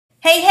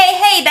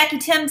Hey, Becky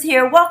Timms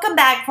here. Welcome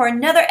back for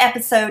another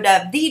episode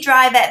of the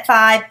Drive at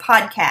 5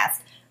 podcast.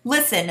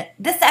 Listen,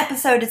 this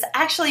episode is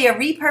actually a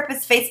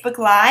repurposed Facebook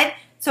Live,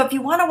 so if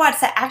you want to watch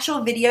the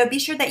actual video, be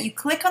sure that you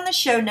click on the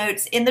show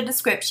notes in the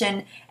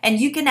description and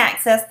you can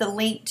access the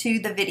link to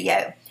the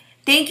video.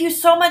 Thank you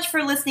so much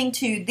for listening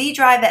to The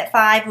Drive at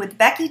 5 with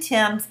Becky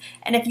Timms,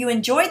 and if you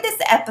enjoyed this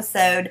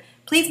episode,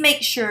 please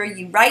make sure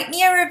you write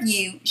me a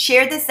review,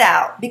 share this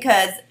out,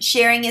 because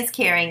sharing is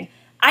caring.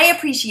 I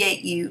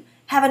appreciate you.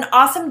 Have an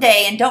awesome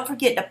day, and don't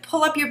forget to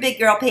pull up your big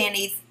girl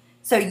panties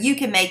so you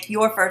can make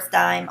your first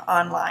dime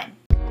online.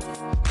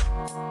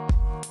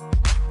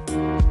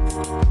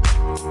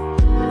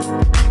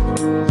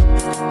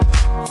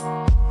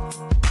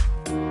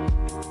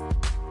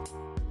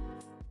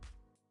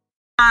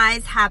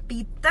 Guys,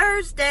 happy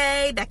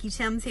Thursday. Becky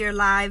Timms here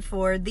live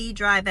for The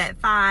Drive at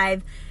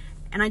 5.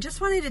 And I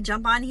just wanted to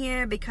jump on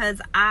here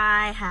because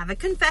I have a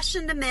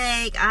confession to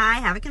make.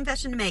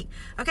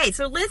 Okay,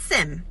 so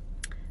listen.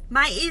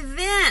 My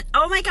event.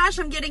 Oh my gosh,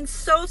 I'm getting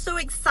so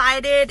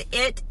excited.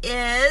 It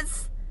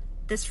is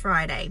this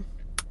Friday.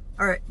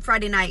 Or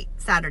Friday night,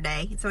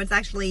 Saturday. So it's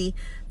actually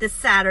this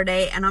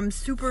Saturday. And I'm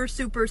super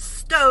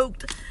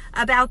stoked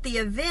about the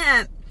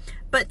event.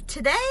 But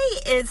today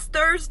is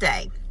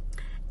Thursday.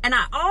 And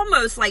I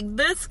almost, like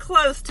this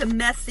close to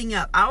messing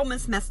up. I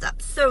almost messed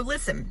up. So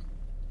listen.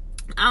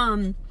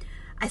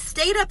 I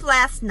stayed up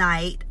last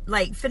night,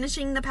 like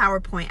finishing the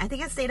PowerPoint. I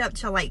think I stayed up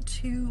till like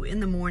 2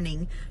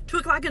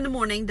 o'clock in the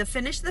morning to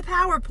finish the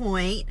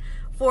PowerPoint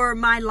for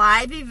my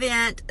live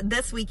event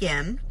this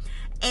weekend.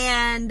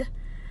 And,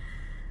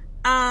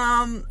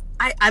 I'm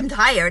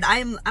tired.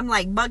 I'm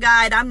like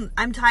bug-eyed.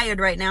 I'm tired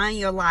right now. I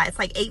ain't gonna lie. It's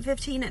like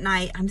 8:15 at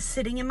night. I'm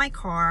sitting in my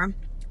car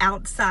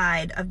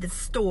outside of the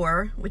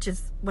store, which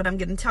is what I'm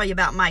going to tell you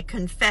about my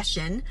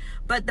confession.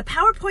 But the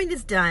PowerPoint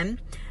is done.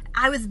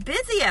 I was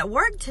busy at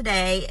work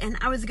today, and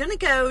I was going to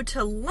go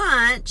to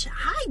lunch.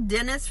 Hi,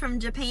 Dennis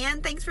from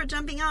Japan. Thanks for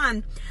jumping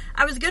on.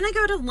 I was going to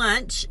go to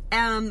lunch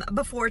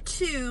before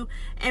 2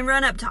 and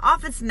run up to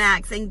Office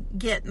Max and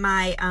get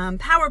my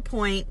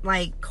PowerPoint,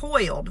 like,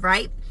 coiled,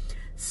 right?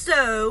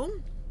 So,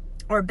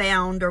 or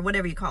bound, or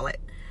whatever you call it.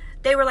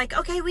 They were like,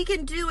 okay, we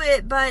can do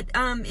it, but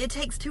it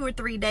takes 2 or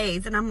 3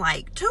 days. And I'm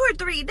like, 2 or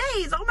 3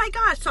 days? Oh my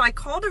gosh. So I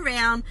called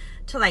around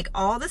to like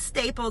all the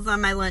Staples on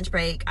my lunch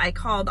break. I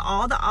called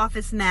all the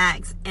Office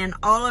Max, and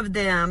all of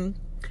them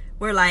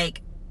were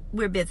like,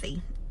 we're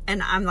busy.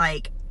 And I'm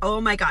like,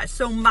 oh my gosh.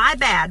 So my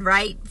bad,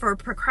 right? For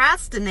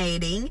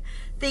procrastinating,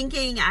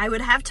 thinking I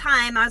would have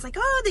time. I was like,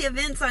 oh, the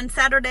event's on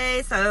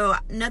Saturday, so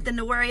nothing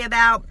to worry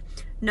about.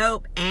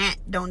 Nope,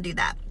 don't do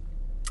that.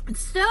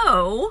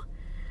 So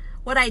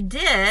what I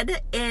did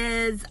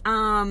is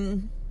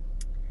I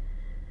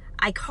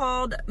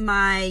called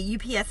my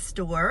UPS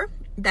store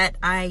that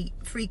I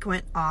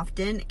frequent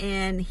often,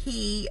 and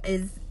he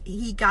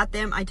got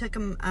them. I took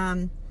them,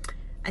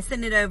 I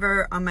sent it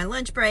over on my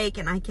lunch break,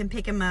 and I can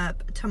pick them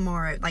up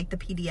tomorrow, like the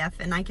PDF,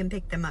 and I can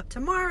pick them up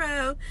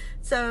tomorrow.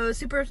 So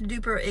super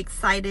duper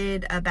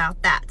excited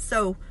about that.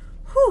 So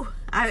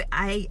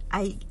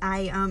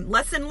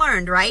lesson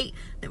learned, right?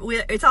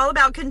 It's all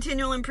about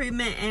continual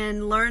improvement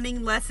and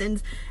learning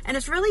lessons. And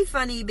it's really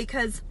funny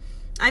because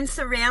I'm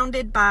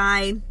surrounded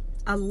by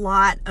a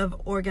lot of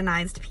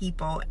organized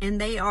people, and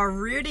they are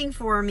rooting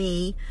for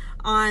me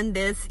on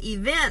this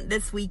event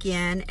this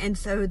weekend. And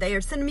so they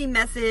are sending me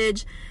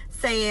message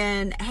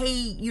saying, hey,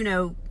 you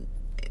know,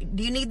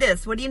 do you need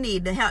this? What do you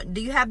need?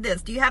 Do you have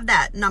this? Do you have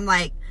that? And I'm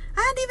like,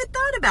 I hadn't even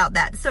thought about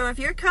that. So if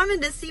you're coming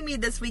to see me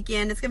this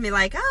weekend, it's going to be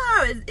like,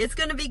 oh, it's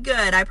going to be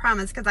good. I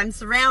promise. Because I'm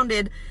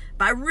surrounded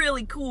by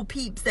really cool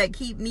peeps that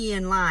keep me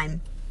in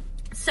line.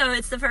 So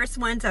it's the first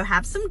one. So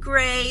have some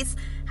grace,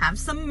 have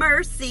some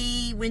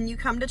mercy when you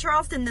come to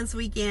Charleston this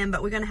weekend.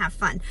 But we're going to have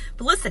fun.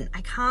 But listen,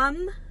 I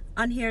come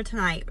on here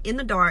tonight in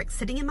the dark,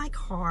 sitting in my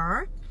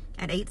car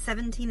at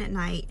 8:17 at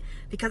night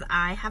because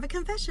I have a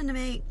confession to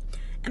make.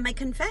 And my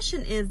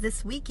confession is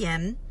this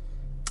weekend,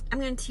 I'm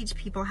going to teach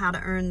people how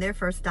to earn their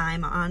first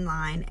dime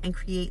online and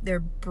create their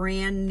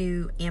brand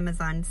new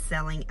Amazon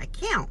selling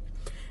account.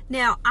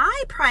 Now,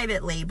 I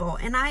private label,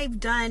 and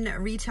I've done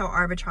retail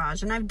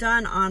arbitrage, and I've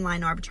done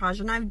online arbitrage,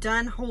 and I've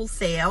done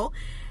wholesale,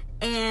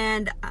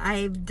 and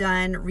I've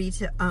done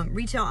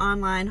retail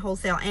online,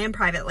 wholesale, and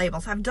private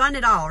labels. I've done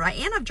it all, right?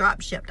 And I've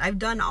drop shipped. I've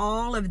done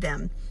all of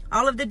them,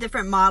 all of the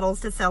different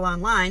models to sell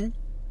online.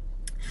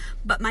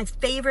 But my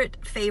favorite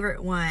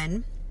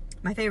one,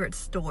 my favorite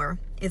store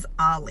is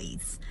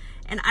Ollie's.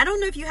 And I don't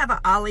know if you have a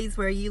Ollie's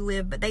where you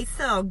live, but they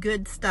sell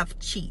good stuff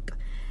cheap.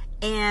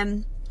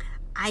 And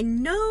I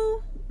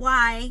know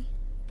why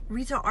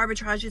retail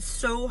arbitrage is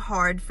so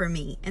hard for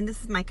me. And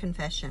this is my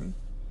confession.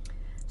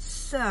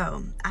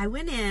 So I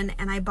went in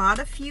and I bought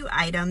a few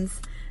items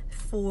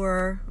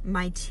for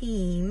my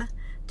team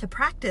to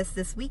practice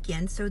this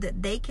weekend so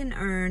that they can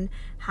learn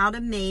how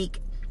to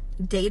make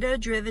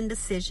data-driven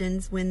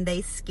decisions when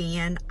they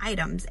scan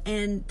items.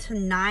 And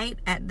tonight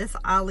at this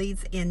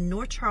Ollie's in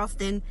North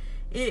Charleston,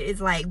 it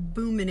is like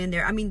booming in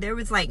there. I mean, there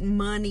was like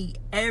money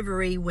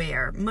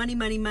everywhere.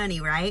 Money,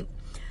 right?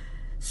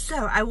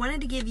 So I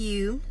wanted to give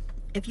you,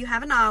 if you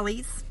have an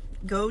Ollie's,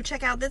 go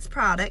check out this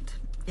product.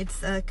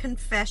 It's a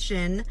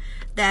confession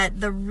that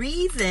the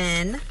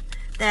reason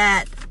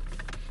that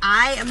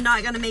I am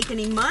not going to make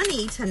any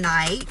money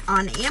tonight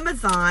on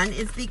Amazon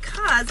is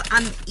because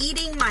I'm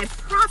eating my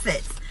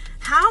profits.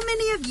 How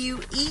many of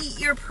you eat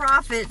your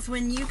profits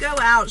when you go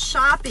out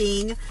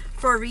shopping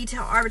for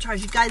retail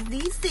arbitrage? You guys,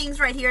 these things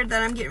right here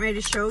that I'm getting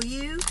ready to show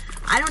you,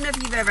 I don't know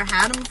if you've ever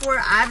had them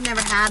before. I've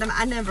never had them.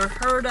 I never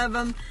heard of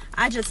them.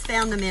 I just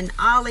found them in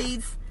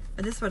Ollie's,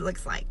 but this is what it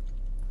looks like.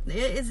 It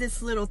is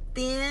this little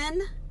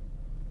thin,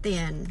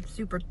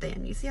 super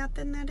thin. You see how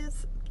thin that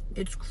is?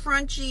 It's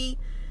crunchy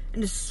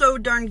and it's so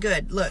darn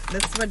good. Look,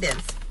 this is what it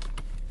is.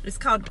 It's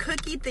called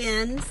Cookie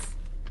Thins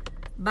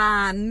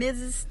by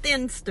Mrs.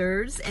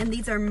 Thinsters, and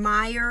these are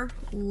Meyer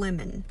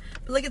Lemon.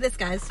 But look at this,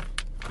 guys.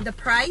 The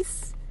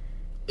price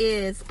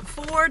is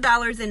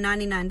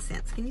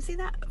 $4.99. Can you see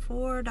that?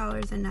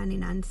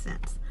 $4.99.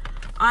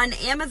 On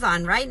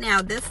Amazon right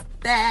now, this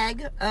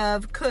bag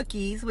of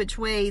cookies, which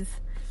weighs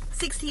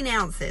 16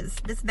 ounces,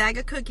 this bag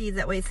of cookies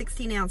that weighs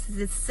 16 ounces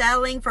is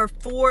selling for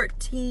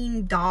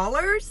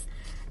 $14,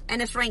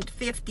 and it's ranked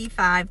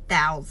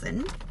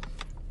 55,000.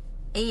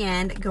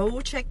 And go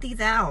check these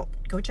out.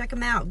 Go check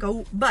them out.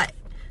 But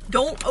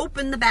don't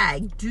open the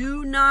bag.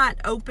 Do not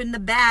open the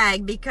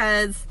bag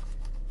because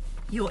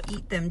you'll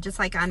eat them just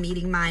like I'm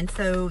eating mine.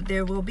 So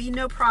there will be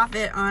no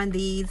profit on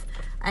these.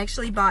 I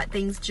actually bought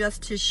things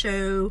just to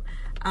show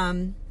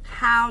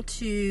how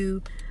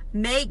to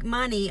make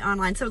money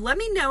online. So let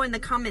me know in the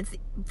comments,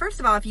 first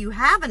of all, if you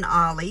have an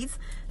Ollie's.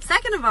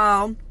 Second of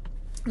all,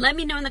 let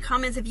me know in the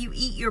comments if you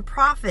eat your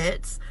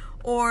profits,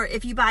 or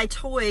if you buy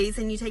toys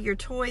and you take your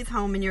toys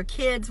home and your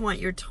kids want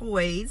your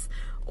toys,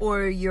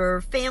 or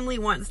your family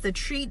wants the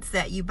treats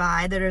that you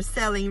buy that are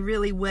selling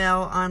really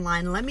well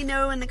online. Let me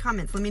know in the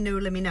comments. Let me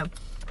know.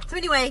 So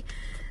anyway,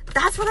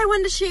 that's what I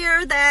wanted to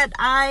share, that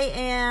I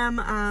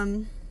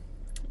am,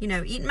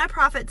 eating my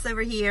profits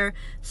over here.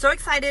 So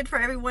excited for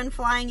everyone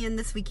flying in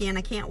this weekend.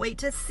 I can't wait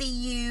to see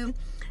you.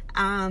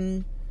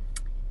 Let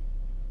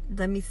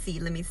me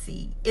see.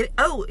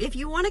 If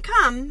you want to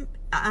come,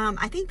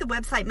 I think the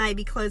website might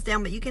be closed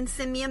down, but you can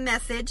send me a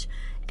message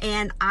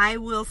and I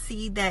will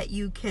see that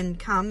you can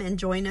come and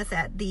join us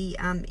at the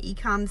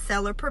Ecom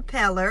Seller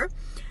Propeller.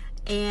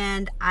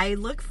 And I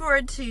look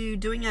forward to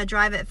doing a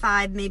drive at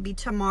 5 maybe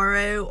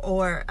tomorrow,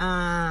 or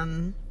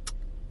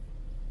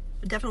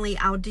definitely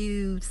I'll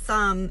do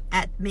some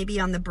maybe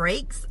on the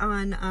breaks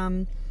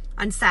on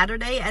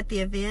Saturday at the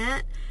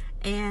event.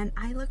 And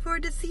I look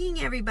forward to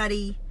seeing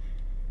everybody.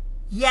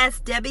 Yes,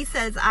 Debbie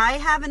says, I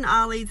have an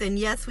Ollie's, and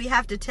yes, we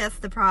have to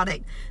test the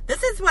product.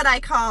 This is what I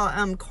call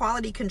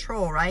quality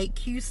control, right?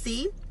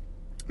 QC,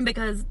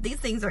 because these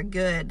things are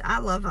good. I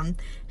love them.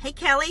 Hey,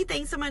 Kelly,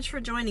 thanks so much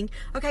for joining.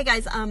 Okay,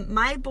 guys,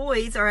 my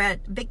boys are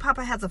at Big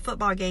Papa has a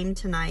football game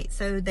tonight,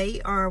 so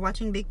they are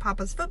watching Big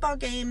Papa's football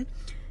game,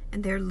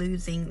 and they're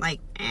losing,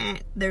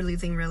 they're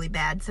losing really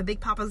bad. So Big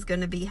Papa's going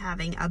to be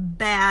having a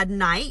bad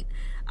night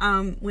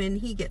when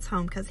he gets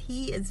home, because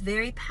he is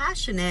very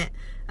passionate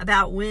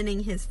about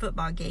winning his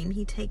football game.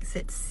 He takes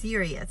it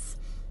serious.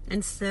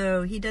 And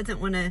so he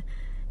doesn't want to,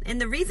 and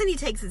the reason he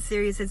takes it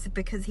serious is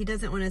because he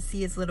doesn't want to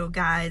see his little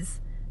guys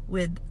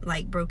with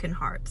broken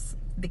hearts,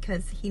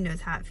 because he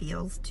knows how it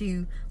feels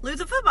to lose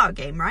a football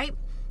game, right?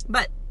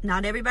 But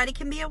not everybody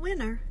can be a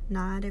winner.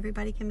 Not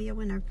everybody can be a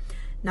winner.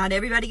 Not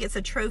everybody gets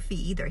a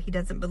trophy either. He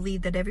doesn't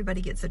believe that everybody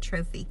gets a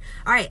trophy.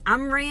 All right,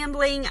 I'm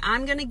rambling.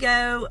 I'm going to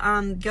go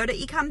to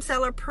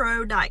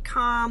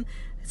ecomsellerpro.com.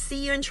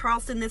 See you in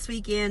Charleston this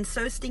weekend.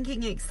 So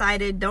stinking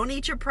excited. Don't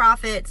eat your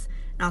profits.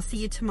 And I'll see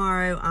you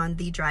tomorrow on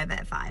The Drive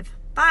at 5.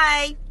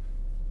 Bye.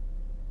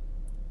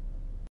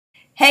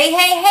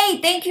 Hey,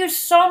 thank you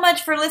so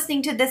much for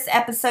listening to this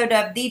episode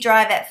of The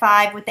Drive at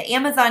 5 with the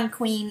Amazon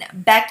Queen,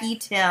 Becky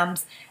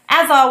Timms.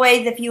 As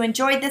always, if you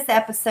enjoyed this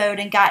episode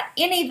and got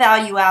any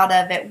value out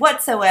of it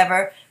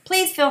whatsoever,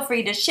 please feel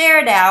free to share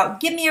it out,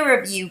 give me a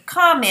review,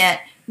 comment,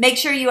 make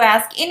sure you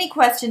ask any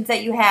questions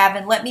that you have,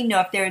 and let me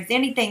know if there is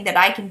anything that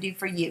I can do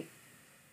for you.